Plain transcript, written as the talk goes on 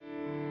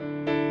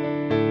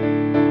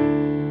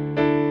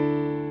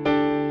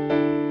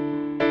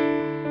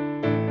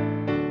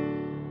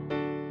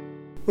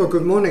Well,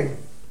 good morning.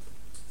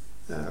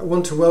 I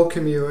want to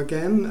welcome you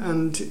again,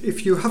 and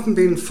if you haven't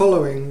been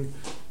following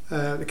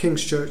the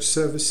King's Church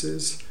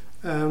services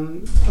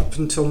up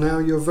until now,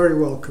 you're very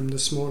welcome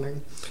this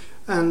morning.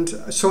 And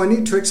so I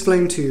need to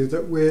explain to you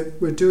that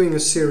we're doing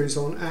a series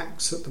on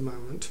Acts at the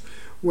moment,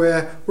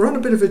 where we're on a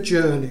bit of a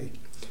journey,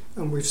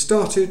 and we've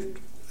started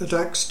at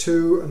Acts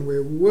 2 and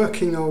we're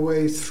working our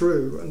way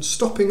through and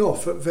stopping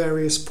off at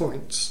various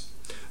points.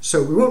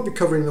 So we won't be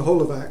covering the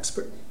whole of Acts,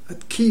 but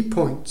at key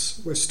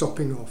points we're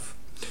stopping off.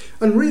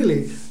 And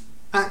really,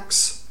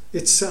 Acts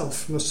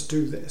itself must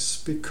do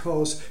this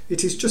because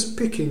it is just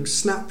picking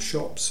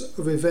snapshots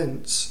of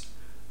events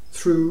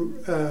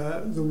through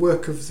the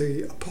work of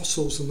the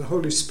apostles and the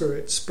Holy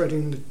Spirit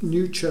spreading the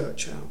new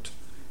church out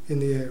in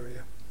the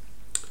area.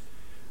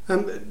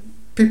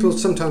 People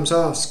sometimes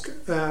ask,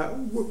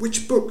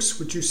 which books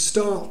would you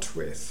start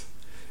with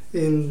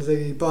in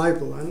the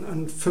Bible?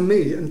 And for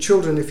me, and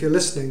children, if you're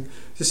listening,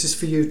 this is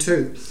for you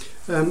too.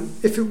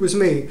 If it was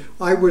me,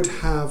 I would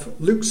have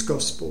Luke's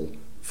Gospel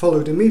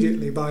followed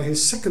immediately by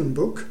his second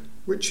book,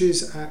 which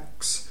is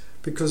Acts,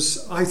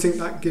 because I think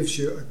that gives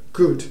you a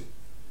good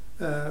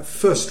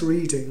first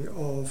reading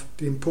of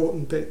the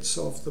important bits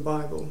of the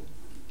Bible.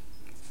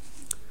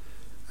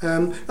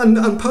 And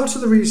part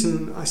of the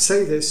reason I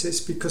say this is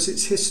because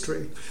it's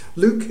history.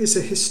 Luke is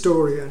a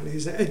historian,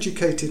 he's an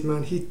educated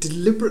man, he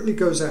deliberately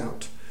goes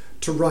out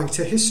to write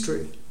a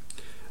history.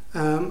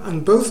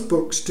 And both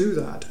books do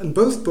that, and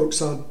both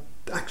books are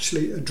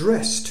actually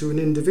addressed to an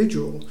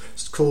individual.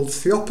 It's called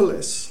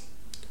Theophilus,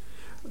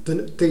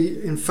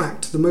 in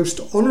fact the most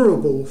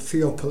honourable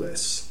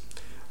Theophilus.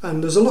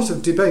 And there's a lot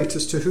of debate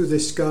as to who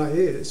this guy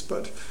is,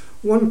 but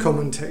one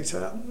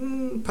commentator,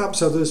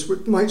 perhaps others,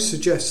 might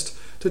suggest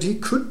that he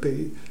could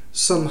be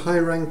some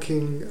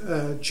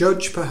high-ranking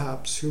judge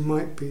perhaps who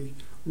might be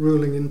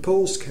ruling in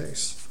Paul's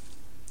case.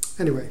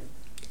 Anyway,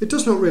 it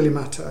does not really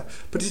matter,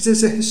 but it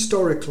is a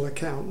historical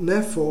account, and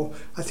therefore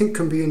I think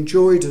can be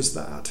enjoyed as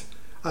that,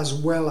 as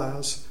well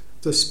as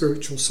the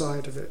spiritual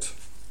side of it.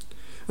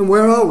 And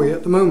where are we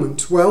at the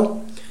moment?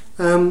 Well,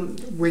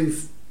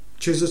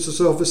 Jesus is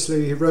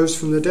obviously, he rose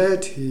from the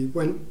dead, he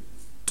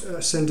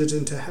ascended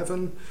into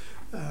heaven.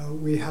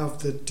 We have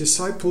the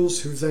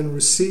disciples who then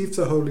received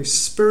the Holy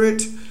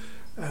Spirit.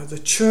 The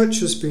church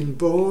has been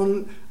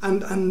born,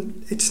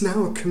 and it's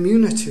now a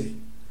community.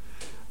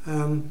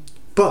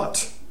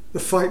 But the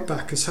fight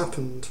back has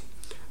happened,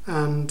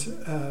 and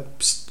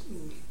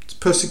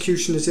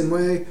persecution is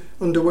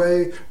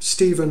underway.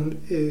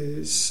 Stephen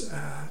is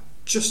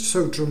just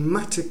so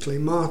dramatically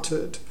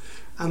martyred,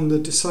 and the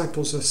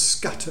disciples are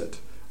scattered.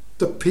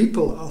 The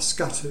people are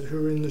scattered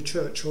who are in the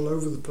church all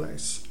over the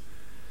place.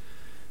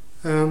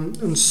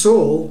 And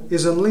Saul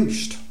is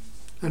unleashed,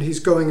 and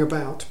he's going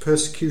about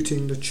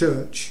persecuting the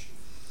church.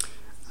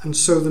 And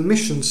so the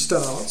mission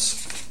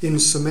starts in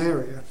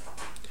Samaria.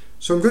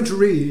 So I'm going to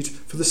read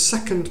for the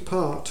second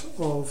part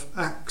of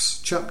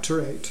Acts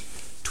chapter 8,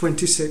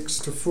 26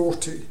 to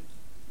 40.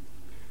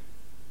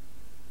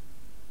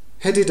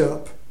 Headed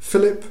up,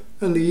 Philip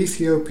and the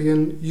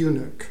Ethiopian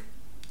eunuch.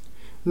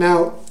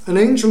 Now an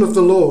angel of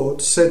the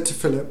Lord said to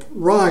Philip,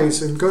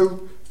 "Rise and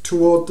go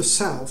toward the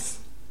south,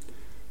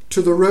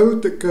 to the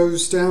road that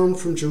goes down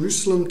from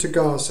Jerusalem to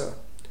Gaza.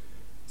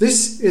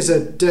 This is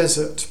a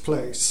desert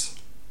place."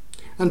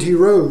 And he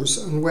rose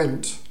and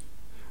went.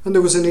 And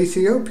there was an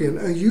Ethiopian,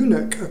 a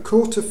eunuch, a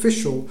court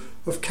official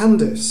of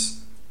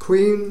Candace,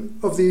 queen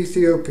of the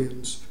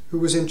Ethiopians, who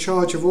was in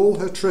charge of all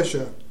her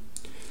treasure.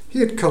 He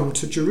had come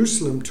to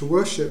Jerusalem to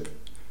worship,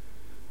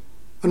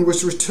 and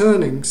was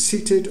returning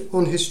seated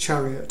on his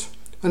chariot,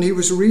 and he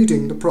was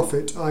reading the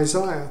prophet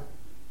Isaiah.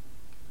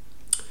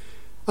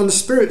 And the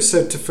Spirit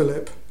said to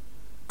Philip,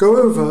 "Go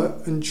over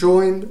and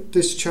join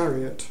this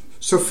chariot."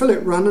 So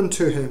Philip ran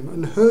unto him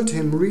and heard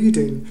him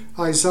reading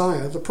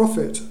Isaiah the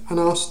prophet, and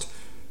asked,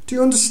 "Do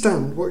you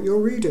understand what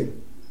you're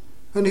reading?"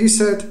 And he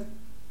said,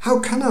 "How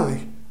can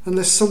I,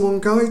 unless someone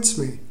guides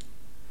me?"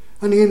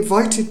 And he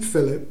invited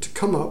Philip to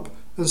come up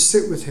and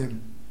sit with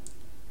him.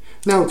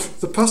 Now,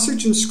 the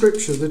passage in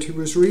Scripture that he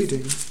was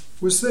reading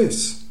was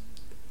this: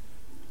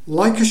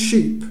 "Like a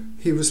sheep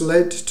he was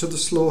led to the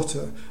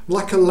slaughter,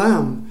 like a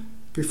lamb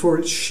before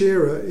its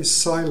shearer is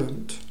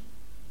silent.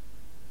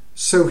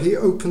 So he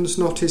opens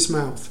not his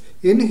mouth.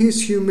 In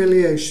his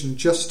humiliation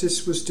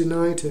justice was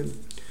denied him.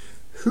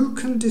 Who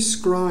can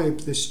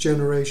describe this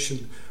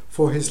generation?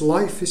 For his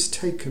life is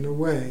taken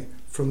away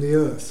from the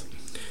earth."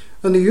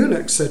 And the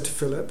eunuch said to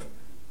Philip,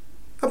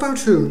 "About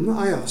whom,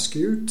 I ask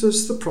you,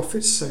 does the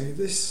prophet say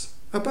this?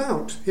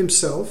 About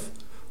himself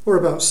or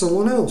about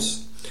someone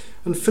else?"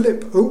 And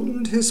Philip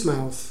opened his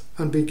mouth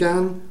and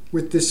began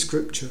with this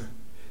scripture.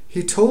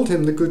 He told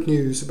him the good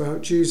news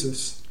about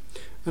Jesus.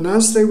 And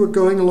as they were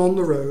going along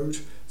the road,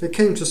 they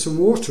came to some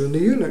water, and the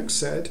eunuch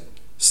said,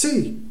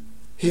 "See,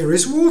 here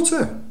is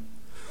water.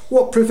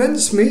 What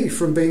prevents me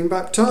from being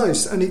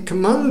baptized?" And he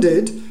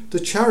commanded the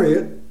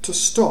chariot to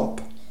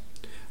stop.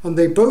 And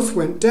they both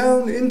went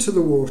down into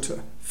the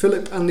water,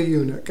 Philip and the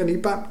eunuch, and he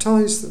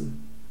baptized them.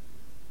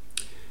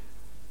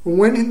 And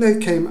when they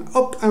came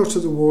up out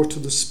of the water,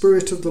 the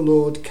Spirit of the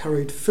Lord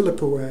carried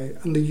Philip away,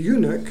 and the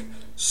eunuch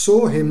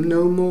saw him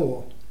no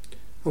more,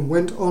 and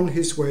went on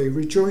his way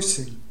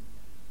rejoicing.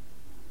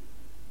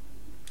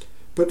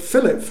 But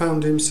Philip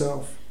found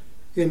himself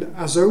in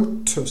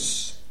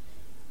Azotus,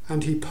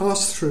 and as he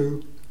passed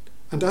through,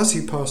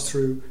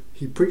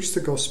 he preached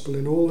the gospel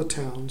in all the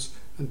towns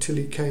until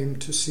he came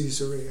to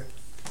Caesarea.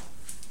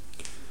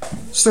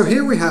 So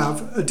here we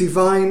have a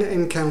divine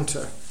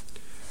encounter,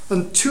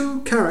 and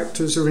two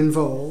characters are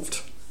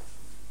involved,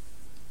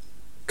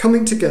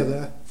 coming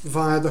together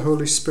via the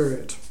Holy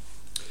Spirit.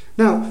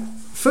 Now,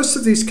 first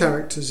of these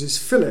characters is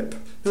Philip.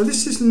 Now,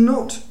 this is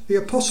not the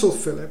Apostle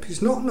Philip.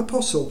 He's not an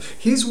apostle.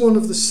 He's one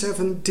of the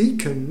 7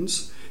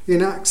 deacons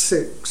in Acts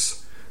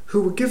 6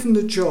 who were given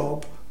the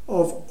job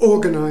of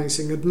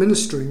organising,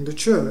 administering the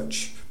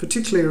church,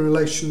 particularly in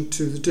relation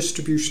to the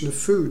distribution of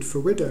food for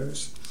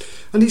widows.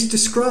 And he's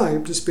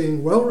described as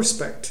being well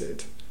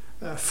respected,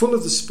 full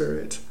of the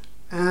Spirit,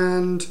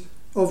 and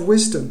of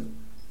wisdom.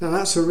 Now,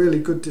 that's a really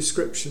good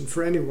description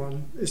for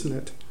anyone, isn't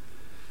it?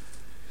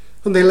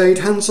 And they laid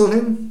hands on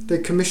him, they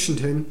commissioned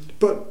him,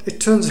 but it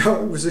turns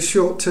out it was a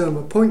short-term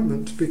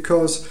appointment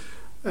because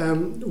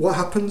what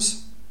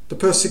happens? The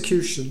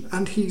persecution,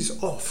 and he's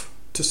off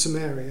to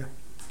Samaria.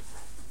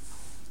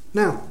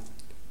 Now,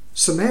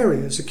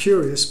 Samaria is a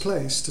curious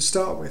place to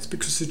start with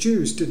because the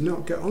Jews did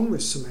not get on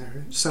with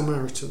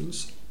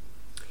Samaritans.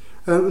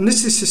 And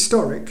this is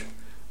historic.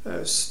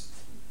 The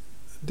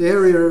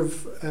area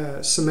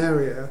of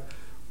Samaria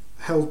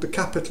held the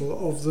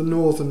capital of the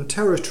northern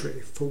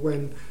territory for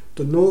when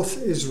the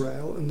north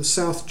Israel and the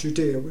south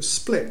Judea was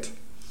split.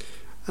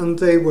 And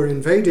they were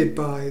invaded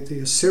by the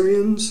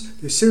Assyrians.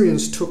 The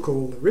Assyrians took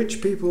all the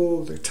rich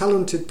people, the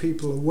talented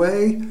people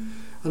away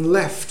and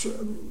left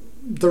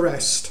the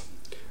rest,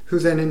 who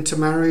then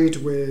intermarried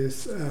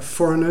with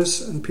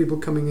foreigners and people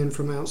coming in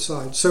from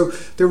outside. So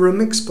they were a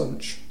mixed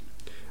bunch.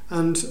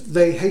 And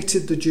they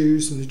hated the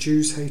Jews and the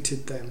Jews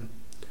hated them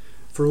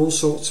for all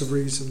sorts of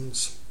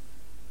reasons.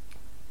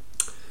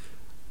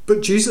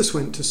 But Jesus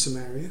went to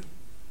Samaria.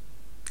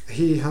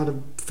 He had a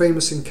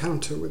famous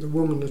encounter with a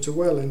woman at a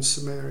well in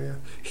Samaria.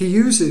 He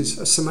uses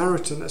a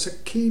Samaritan as a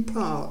key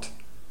part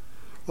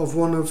of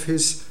one of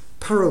his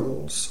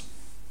parables.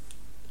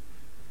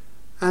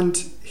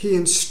 And he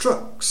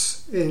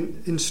instructs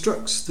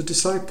the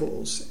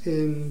disciples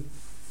in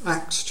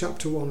Acts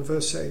chapter 1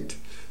 verse 8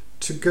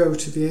 to go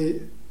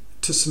to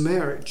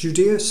Samaria,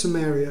 Judea,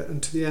 Samaria,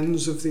 and to the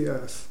ends of the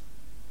earth.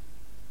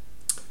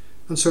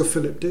 And so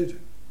Philip did.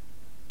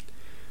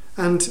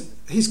 And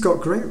he's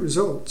got great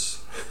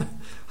results.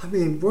 I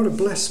mean, what a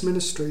blessed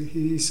ministry.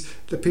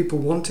 The people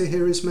want to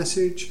hear his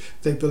message,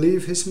 they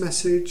believe his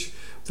message,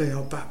 they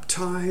are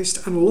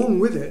baptized, and along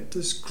with it,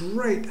 there's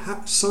great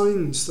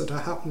signs that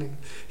are happening.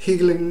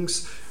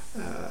 Healings,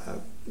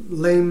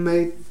 lame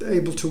made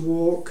able to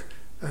walk,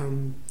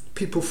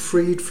 people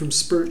freed from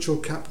spiritual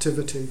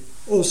captivity,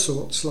 all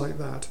sorts like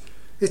that.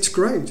 It's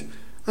great.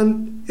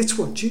 And it's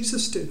what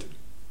Jesus did.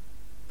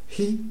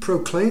 He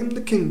proclaimed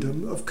the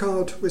kingdom of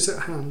God was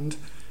at hand,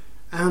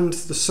 and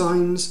the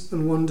signs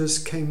and wonders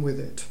came with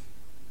it.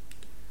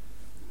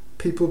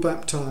 People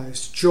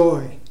baptized,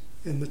 joy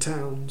in the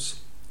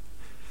towns.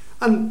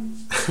 And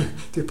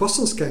the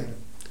apostles came.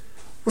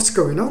 What's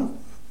going on?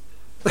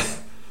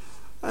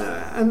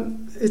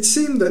 And it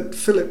seemed that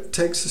Philip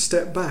takes a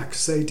step back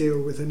as they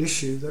deal with an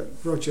issue that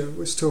Roger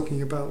was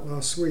talking about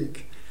last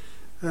week.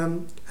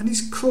 And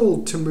he's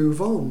called to move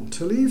on,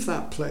 to leave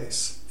that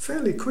place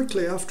fairly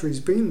quickly after he's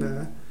been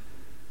there.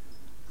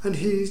 And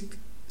he's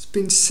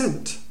been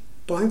sent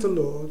by the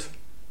Lord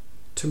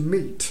to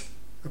meet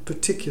a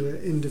particular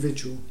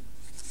individual.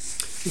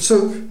 And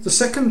so the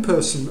second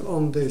person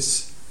on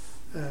this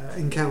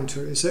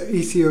encounter is an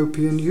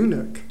Ethiopian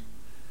eunuch.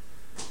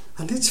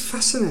 And it's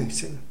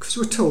fascinating because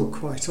we're told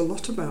quite a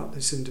lot about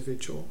this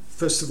individual.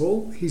 First of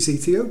all, he's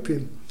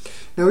Ethiopian.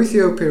 Now,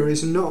 Ethiopia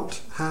is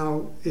not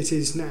how it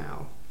is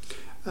now.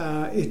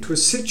 It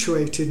was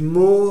situated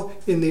more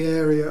in the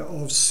area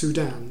of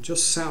Sudan,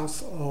 just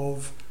south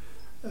of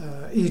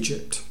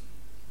Egypt.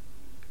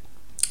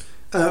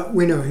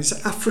 We know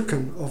he's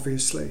African,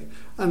 obviously,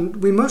 and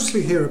we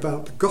mostly hear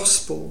about the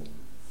gospel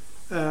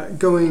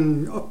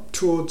going up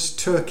towards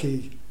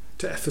Turkey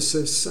to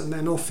Ephesus and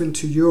then off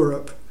into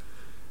Europe.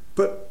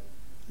 But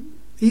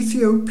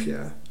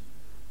Ethiopia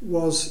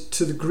was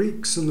to the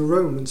Greeks and the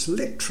Romans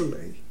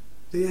literally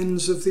the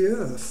ends of the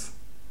earth.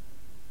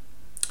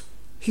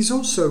 He's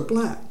also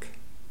black.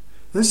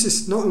 This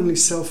is not only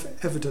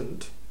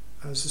self-evident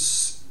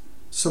as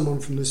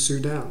someone from the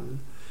Sudan,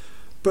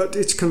 but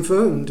it's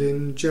confirmed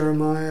in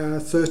Jeremiah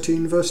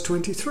 13 verse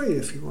 23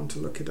 if you want to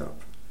look it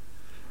up.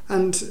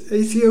 And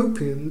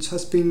Ethiopians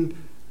has been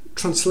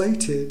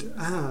translated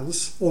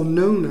as, or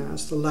known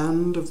as, the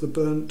land of the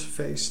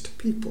burnt-faced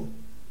people.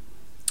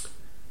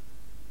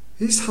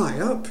 He's high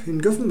up in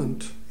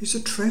government. He's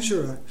a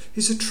treasurer.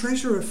 He's a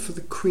treasurer for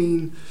the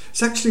Queen.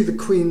 It's actually the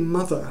Queen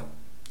Mother.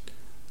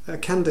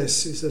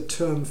 Candace is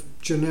a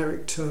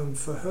generic term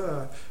for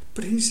her.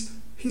 But he's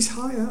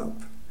high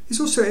up He's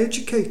also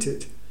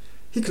educated.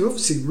 He can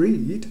obviously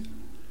read.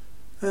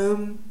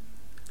 And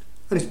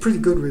he's pretty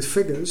good with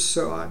figures,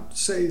 so I'd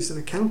say he's an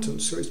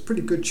accountant, so he's a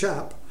pretty good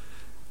chap.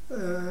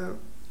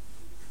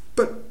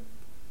 But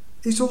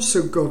he's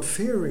also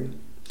God-fearing.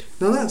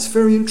 Now that's a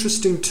very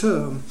interesting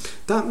term.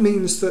 That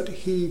means that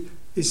he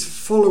is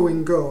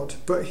following God,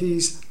 but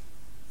he's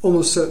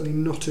almost certainly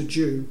not a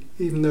Jew,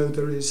 even though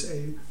there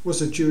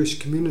was a Jewish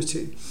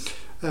community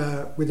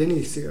within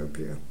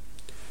Ethiopia.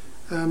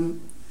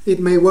 It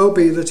may well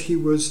be that he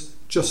was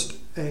just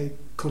a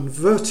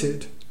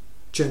converted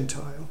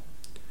Gentile.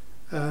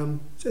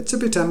 It's a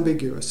bit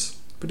ambiguous,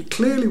 but he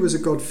clearly was a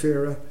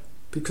God-fearer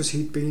because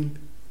he'd been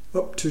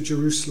up to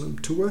Jerusalem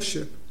to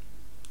worship.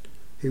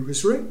 He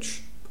was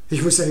rich.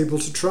 He was able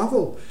to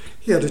travel.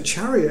 He had a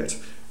chariot.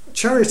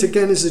 Chariot,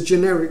 again, is a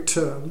generic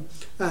term,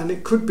 and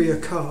it could be a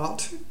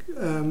cart.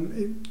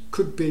 It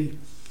could be...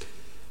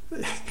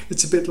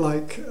 It's a bit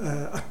like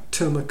a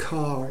term, a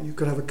car. You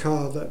could have a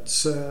car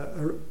that's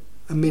a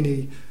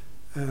Mini,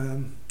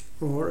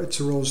 or it's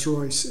a Rolls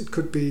Royce. It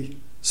could be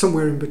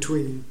somewhere in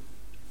between.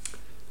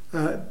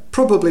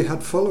 Probably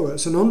had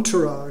followers, an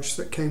entourage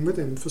that came with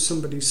him. For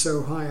somebody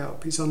so high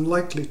up, he's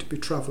unlikely to be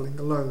travelling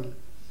alone.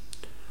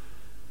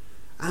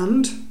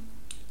 And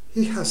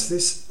he has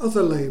this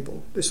other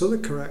label, this other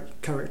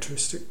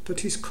characteristic,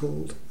 that he's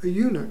called a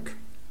eunuch.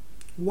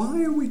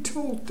 Why are we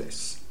told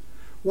this?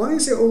 Why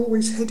is it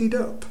always headed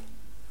up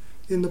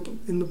in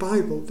the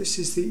Bible? This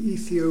is the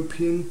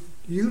Ethiopian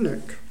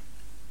eunuch.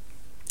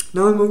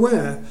 Now I'm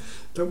aware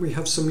that we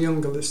have some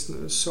younger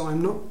listeners, so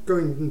I'm not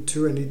going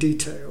into any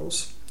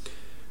details.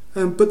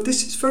 But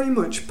this is very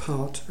much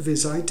part of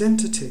his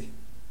identity.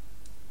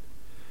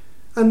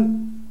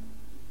 And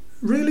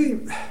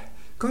really,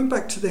 going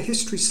back to the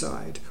history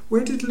side,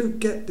 where did Luke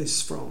get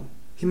this from?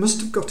 He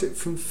must have got it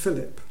from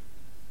Philip.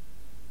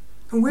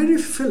 And where did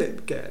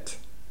Philip get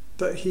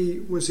that he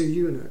was a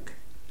eunuch?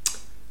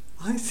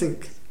 I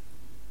think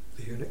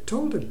the eunuch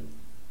told him.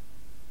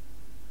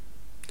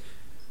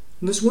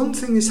 And there's one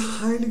thing is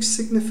highly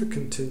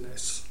significant in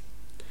this,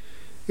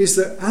 is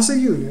that as a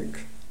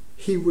eunuch,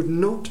 he would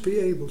not be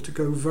able to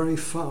go very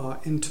far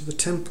into the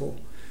temple.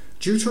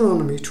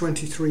 Deuteronomy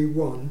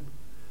 23:1,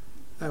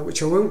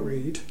 which I won't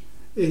read,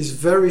 is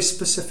very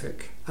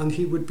specific, and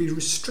he would be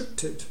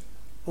restricted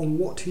on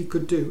what he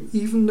could do,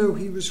 even though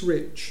he was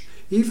rich,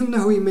 even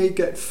though he may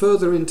get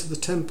further into the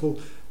temple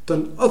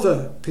than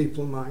other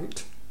people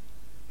might.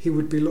 He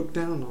would be looked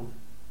down on.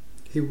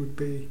 He would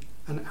be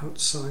an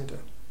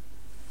outsider.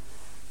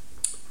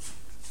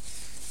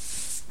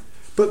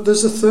 But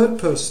there's a third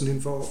person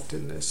involved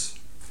in this,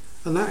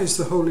 and that is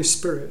the Holy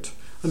Spirit.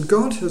 And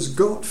God has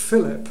got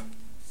Philip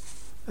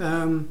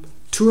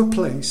to a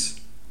place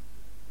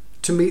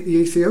to meet the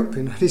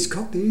Ethiopian, and he's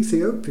got the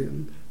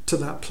Ethiopian to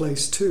that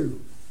place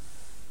too.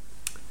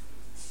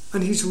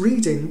 And he's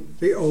reading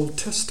the Old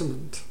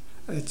Testament.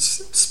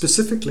 It's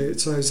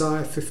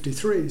Isaiah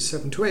 53,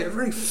 7-8, a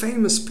very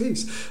famous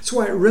piece. That's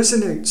why it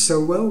resonates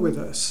so well with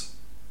us.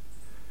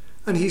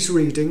 And he's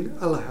reading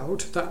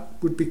aloud. That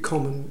would be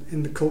common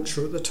in the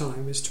culture at the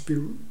time, is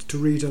to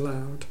read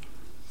aloud.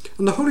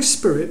 And the Holy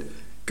Spirit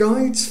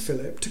guides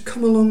Philip to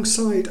come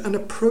alongside and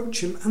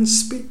approach him and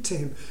speak to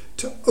him,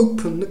 to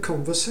open the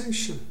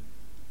conversation.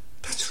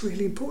 That's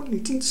really important.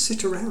 He didn't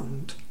sit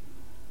around.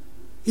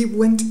 He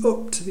went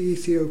up to the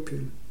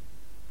Ethiopian.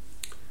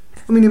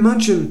 I mean,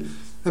 imagine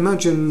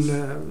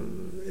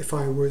if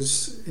I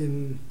was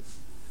in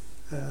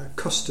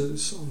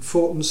Custers on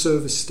Fortin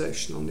Service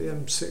Station on the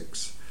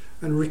M6,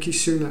 and Rishi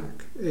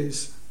Sunak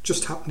is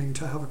just happening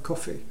to have a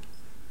coffee,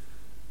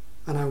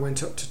 and I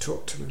went up to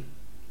talk to him.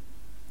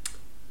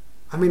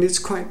 I mean, it's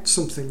quite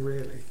something,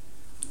 really.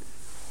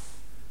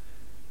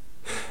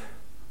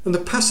 And the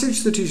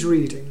passage that he's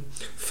reading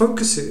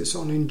focuses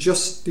on the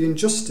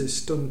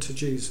injustice done to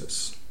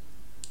Jesus.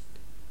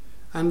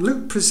 And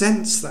Luke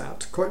presents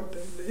that quite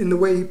in the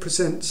way he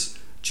presents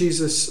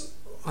Jesus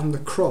on the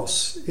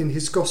cross in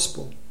his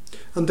gospel.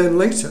 And then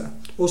later,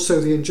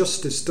 also the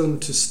injustice done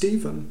to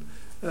Stephen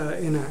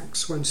in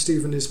Acts when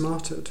Stephen is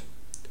martyred.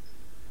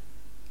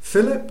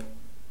 Philip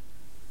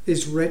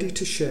is ready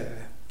to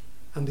share,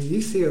 and the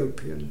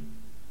Ethiopian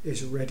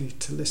is ready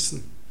to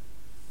listen.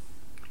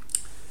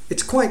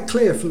 It's quite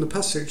clear from the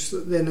passage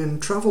that they then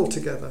travel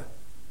together,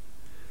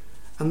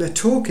 and they're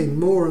talking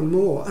more and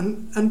more,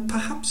 and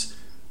perhaps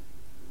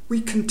we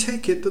can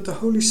take it that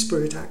the Holy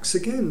Spirit acts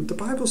again. The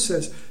Bible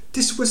says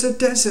this was a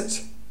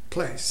desert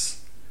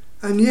place,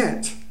 and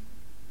yet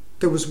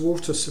there was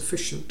water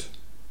sufficient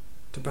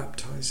to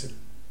baptize him.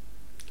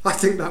 I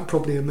think that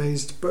probably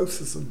amazed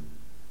both of them.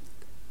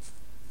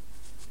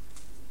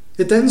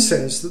 It then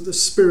says that the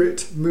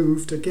Spirit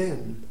moved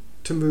again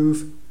to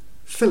move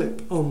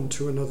Philip on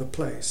to another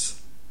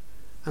place,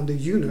 and the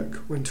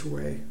eunuch went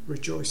away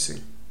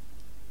rejoicing.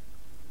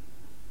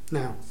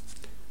 Now,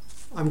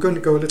 I'm going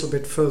to go a little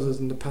bit further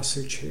than the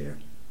passage here,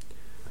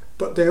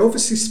 but they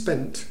obviously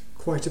spent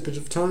quite a bit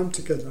of time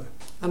together,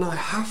 and I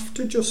have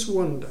to just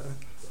wonder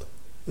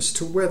as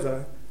to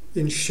whether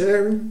in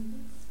sharing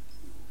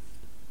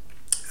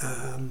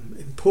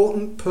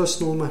important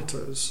personal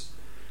matters,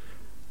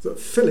 that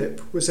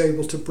Philip was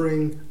able to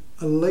bring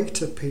a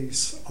later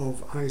piece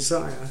of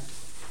Isaiah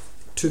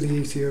to the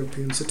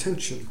Ethiopian's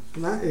attention.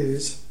 And that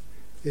is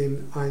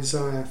in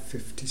Isaiah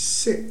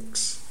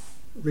 56,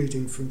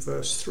 reading from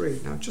verse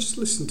 3. Now just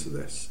listen to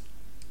this.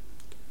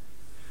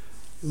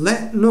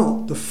 Let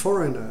not the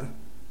foreigner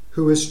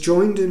who has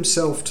joined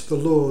himself to the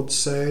Lord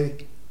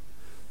say,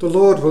 the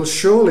Lord will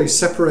surely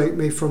separate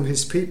me from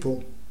his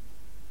people.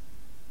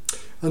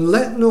 And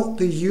let not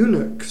the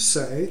eunuch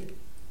say,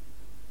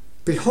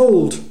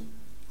 behold,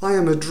 I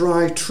am a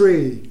dry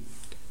tree.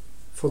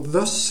 For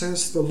thus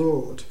says the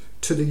Lord,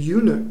 to the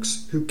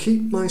eunuchs who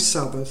keep my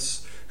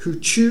Sabbaths, who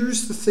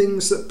choose the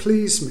things that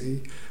please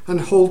me,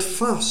 and hold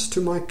fast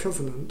to my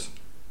covenant,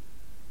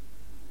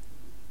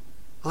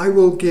 I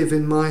will give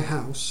in my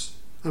house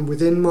and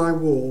within my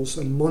walls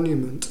a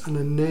monument and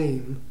a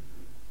name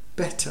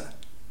better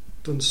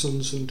than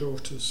sons and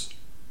daughters.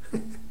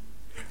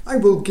 I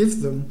will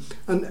give them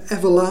an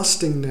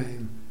everlasting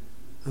name,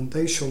 and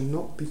they shall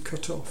not be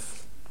cut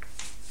off.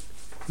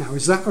 Now,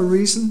 is that a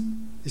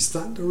reason? Is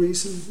that the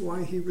reason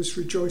why he was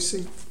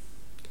rejoicing?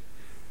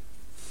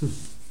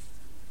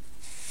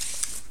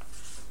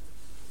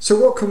 So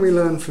what can we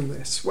learn from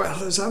this? Well,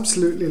 there's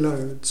absolutely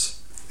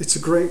loads. It's a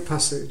great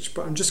passage,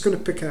 but I'm just going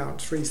to pick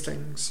out 3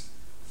 things.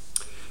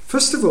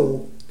 First of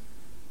all,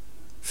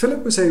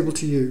 Philip was able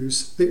to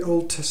use the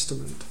Old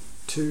Testament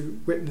to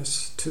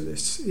witness to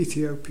this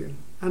Ethiopian.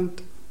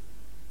 And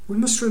we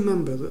must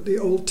remember that the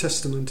Old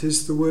Testament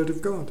is the Word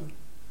of God.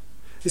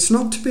 It's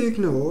not to be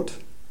ignored.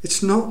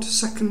 It's not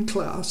second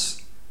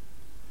class.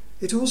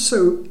 It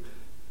also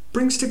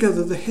brings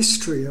together the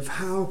history of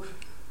how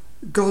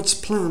God's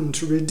plan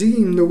to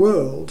redeem the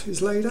world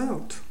is laid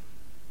out.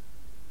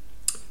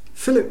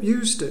 Philip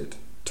used it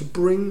to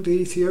bring the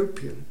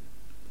Ethiopian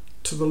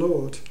to the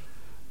Lord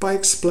by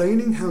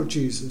explaining how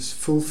Jesus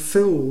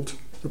fulfilled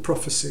the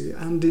prophecy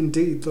and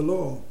indeed the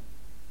law.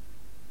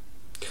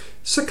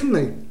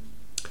 Secondly,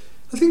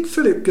 I think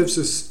Philip gives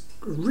us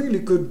a really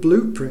good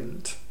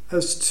blueprint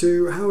as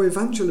to how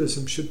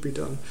evangelism should be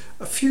done.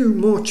 A few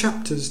more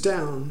chapters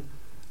down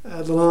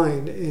the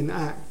line in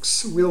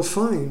Acts, we'll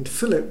find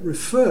Philip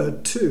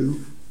referred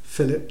to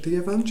Philip the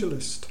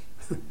evangelist.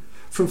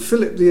 From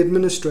Philip the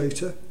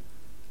administrator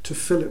to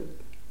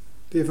Philip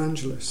the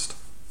evangelist.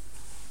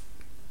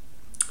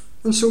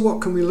 And so what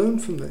can we learn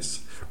from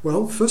this?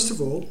 Well, first of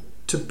all,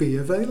 to be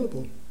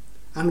available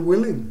and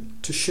willing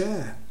to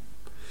share.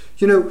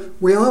 You know,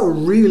 we are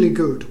really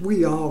good.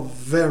 We are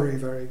very,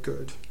 very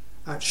good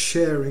at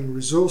sharing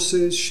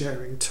resources,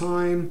 sharing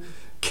time,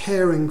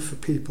 caring for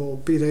people,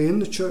 be they in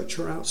the church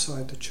or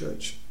outside the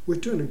church. We're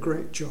doing a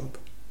great job.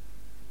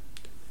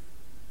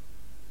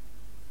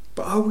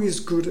 But are we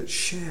as good at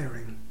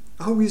sharing?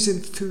 Are we as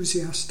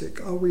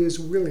enthusiastic? Are we as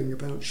willing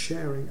about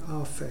sharing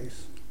our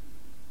faith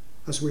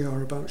as we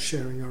are about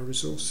sharing our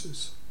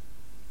resources?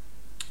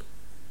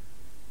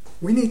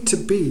 We need to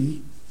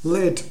be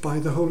led by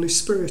the Holy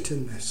Spirit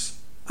in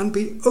this and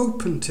be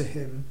open to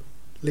him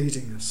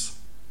leading us.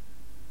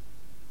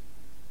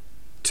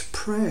 To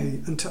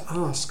pray and to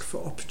ask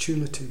for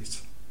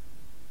opportunities.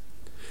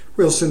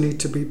 We also need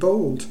to be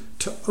bold,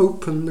 to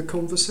open the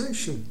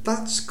conversation.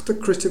 That's the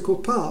critical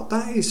part.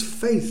 That is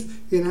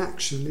faith in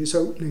action, is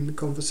opening the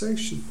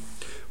conversation.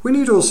 We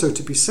need also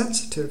to be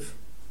sensitive.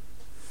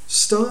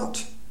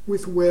 Start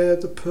with where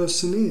the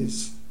person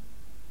is.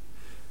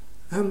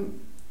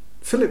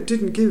 Philip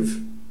didn't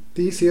give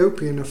the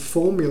Ethiopian a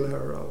formula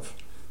of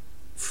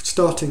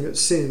starting at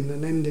sin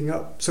and ending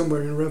up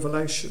somewhere in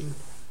Revelation.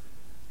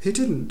 He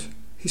didn't.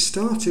 He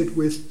started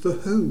with the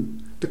who.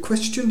 The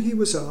question he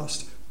was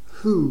asked,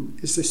 who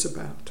is this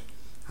about?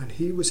 And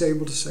he was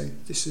able to say,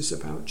 this is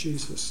about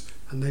Jesus,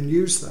 and then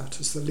use that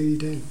as the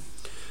lead in.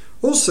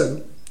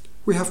 Also,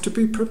 we have to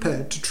be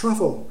prepared to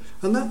travel.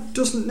 And that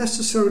doesn't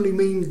necessarily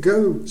mean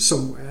go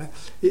somewhere.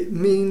 It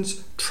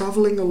means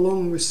travelling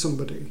along with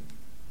somebody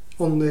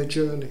on their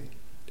journey.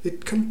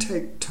 It can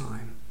take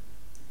time.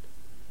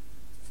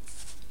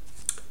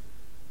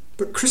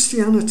 But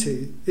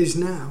Christianity is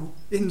now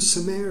in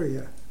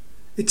Samaria.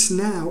 It's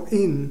now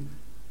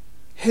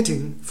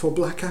heading for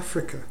Black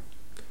Africa,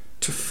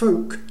 to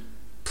folk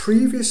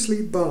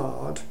previously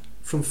barred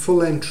from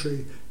full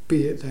entry,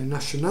 be it their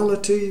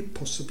nationality,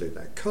 possibly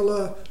their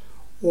colour,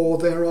 or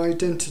their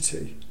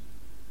identity.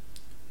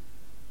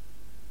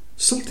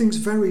 Something's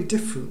very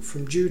different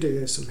from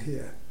Judaism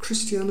here.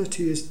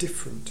 Christianity is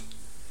different.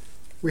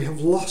 We have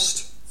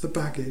lost the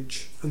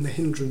baggage and the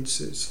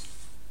hindrances,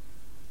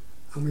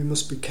 and we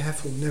must be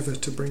careful never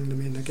to bring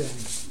them in again.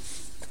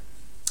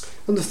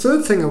 And the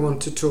third thing I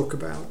want to talk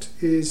about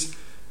is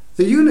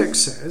the eunuch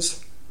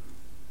says,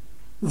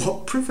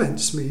 what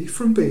prevents me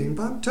from being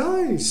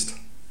baptized?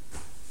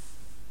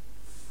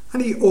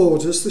 And he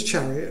orders the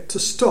chariot to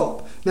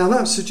stop. Now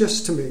that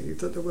suggests to me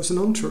that there was an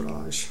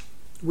entourage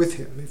with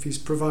him, if he's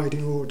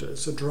providing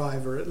orders, a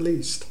driver at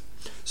least.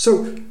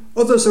 So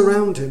others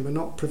around him are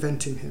not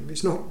preventing him.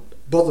 He's not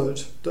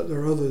bothered that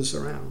there are others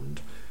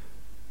around.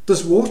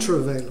 There's water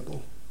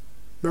available.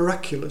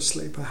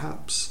 miraculously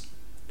perhaps.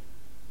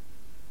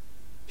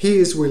 He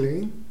is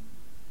willing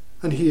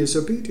and he is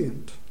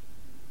obedient.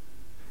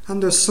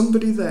 And there's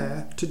somebody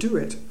there to do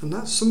it. And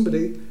that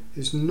somebody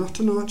is not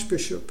an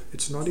archbishop.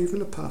 It's not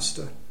even a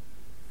pastor.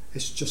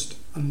 It's just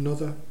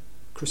another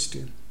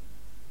Christian.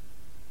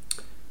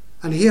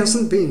 And he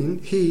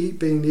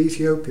being the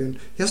Ethiopian,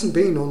 he hasn't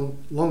been on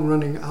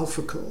long-running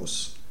Alpha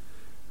course.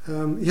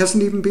 He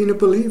hasn't even been a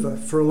believer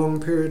for a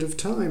long period of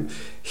time.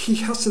 He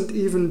hasn't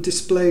even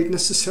displayed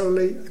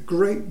necessarily a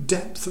great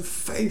depth of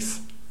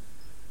faith.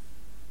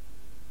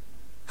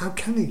 How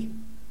can he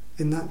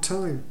in that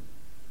time?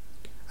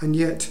 And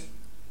yet,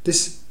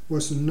 this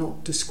was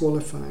not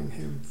disqualifying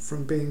him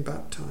from being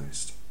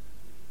baptized.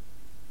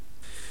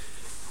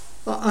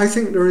 I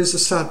think there is a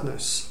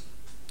sadness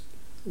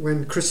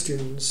when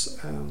Christians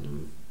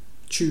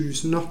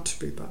choose not to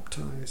be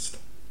baptized.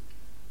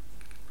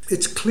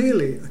 It's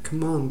clearly a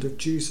command of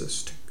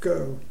Jesus to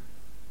go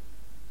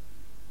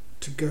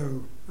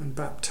and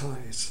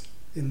baptize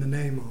in the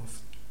name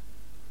of.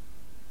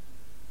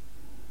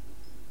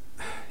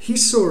 He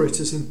saw it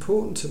as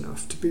important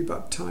enough to be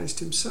baptized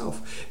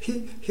himself.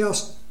 He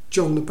asked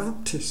John the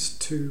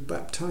Baptist to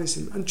baptize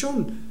him, and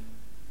John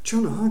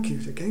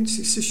argued against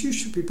it. He says, "You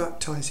should be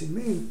baptizing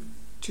me." And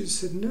Jesus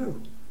said,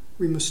 "No,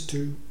 we must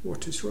do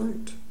what is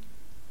right."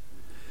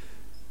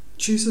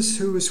 Jesus,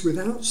 who was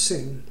without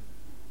sin,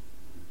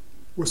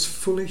 was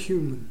fully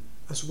human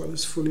as well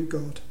as fully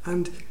God.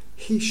 And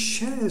he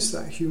shares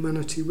that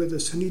humanity with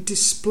us, and he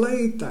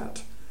displayed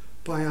that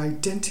by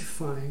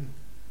identifying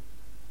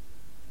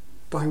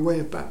by way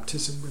of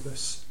baptism with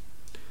us.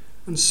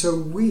 And so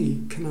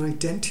we can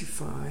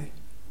identify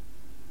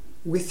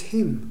with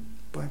him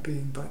by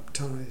being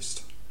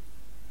baptized.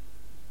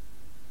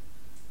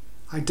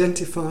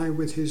 Identify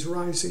with his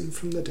rising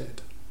from the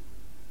dead.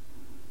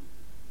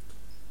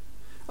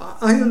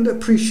 I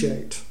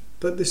appreciate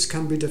that this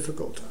can be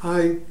difficult.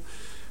 I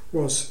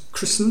was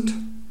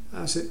christened,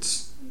 as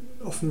it's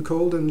often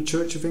called in the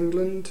Church of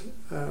England.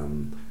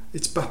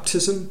 It's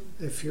baptism,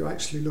 if you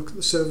actually look at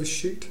the service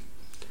sheet.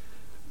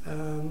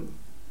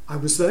 I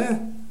was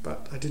there,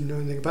 but I didn't know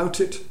anything about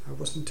it. I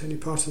wasn't any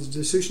part of the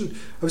decision.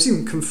 I was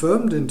even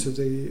confirmed into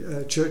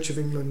the Church of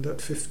England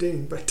at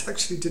 15, but it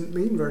actually didn't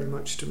mean very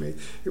much to me.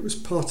 It was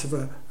part of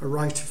a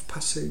rite of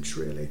passage,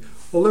 really,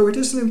 although it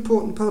is an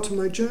important part of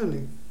my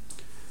journey.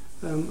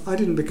 I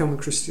didn't become a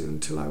Christian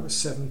until I was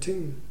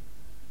 17.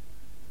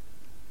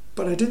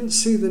 But I didn't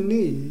see the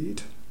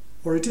need,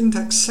 or I didn't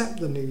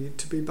accept the need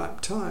to be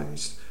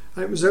baptized.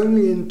 And it was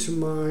only into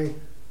my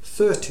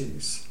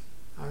 30s,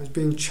 I was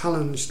being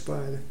challenged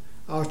by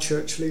our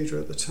church leader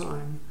at the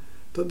time,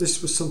 that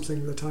this was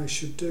something that I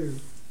should do.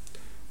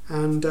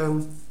 And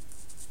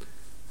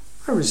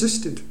I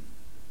resisted.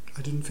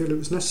 I didn't feel it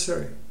was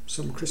necessary.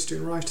 Some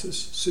Christian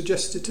writers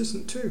suggest it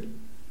isn't too.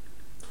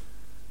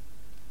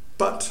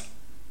 But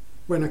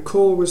when a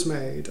call was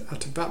made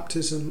at a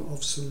baptism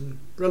of some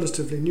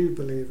relatively new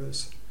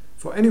believers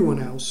for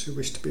anyone else who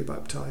wished to be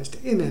baptized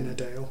in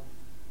Ennerdale,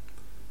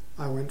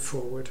 I went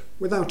forward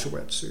without a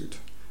wetsuit,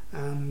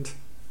 and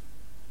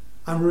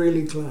I'm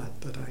really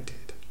glad that I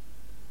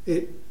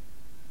did.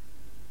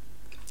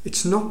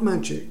 It's not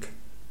magic,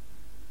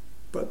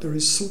 but there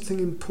is something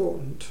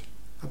important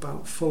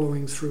about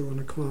following through on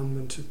a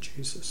commandment of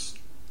Jesus.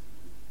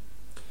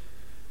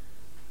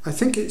 I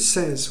think it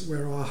says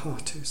where our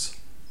heart is.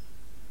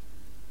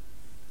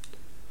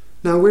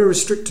 Now, we're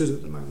restricted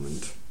at the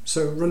moment,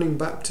 so running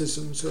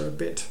baptisms are a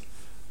bit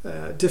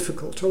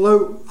difficult,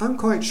 although I'm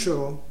quite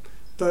sure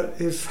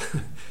that if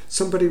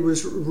somebody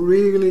was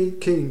really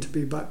keen to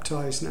be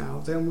baptized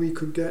now, then we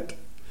could get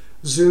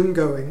Zoom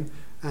going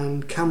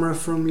and camera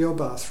from your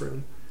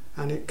bathroom,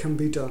 and it can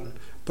be done.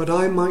 But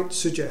I might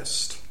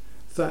suggest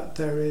that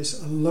there is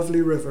a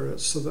lovely river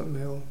at Southwark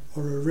Mill,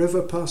 or a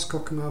river past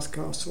Cockermouth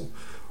Castle,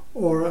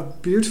 or a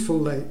beautiful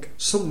lake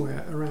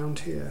somewhere around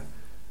here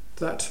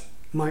that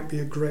might be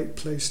a great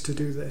place to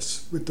do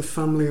this with the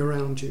family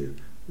around you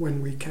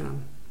when we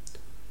can.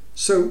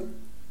 So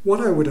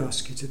what I would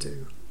ask you to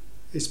do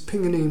is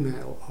ping an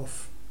email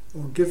off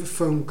or give a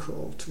phone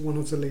call to one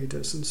of the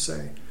leaders and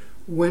say,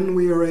 when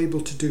we are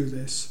able to do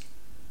this,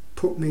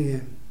 put me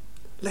in.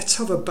 Let's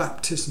have a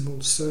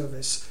baptismal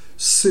service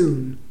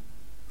soon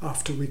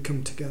after we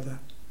come together.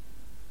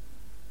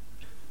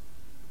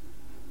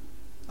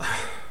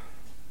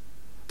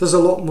 There's a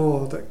lot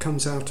more that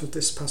comes out of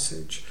this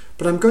passage,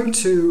 but I'm going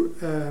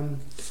to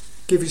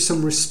give you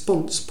some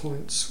response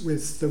points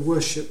with the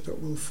worship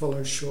that will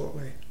follow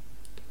shortly.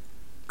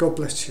 God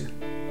bless you.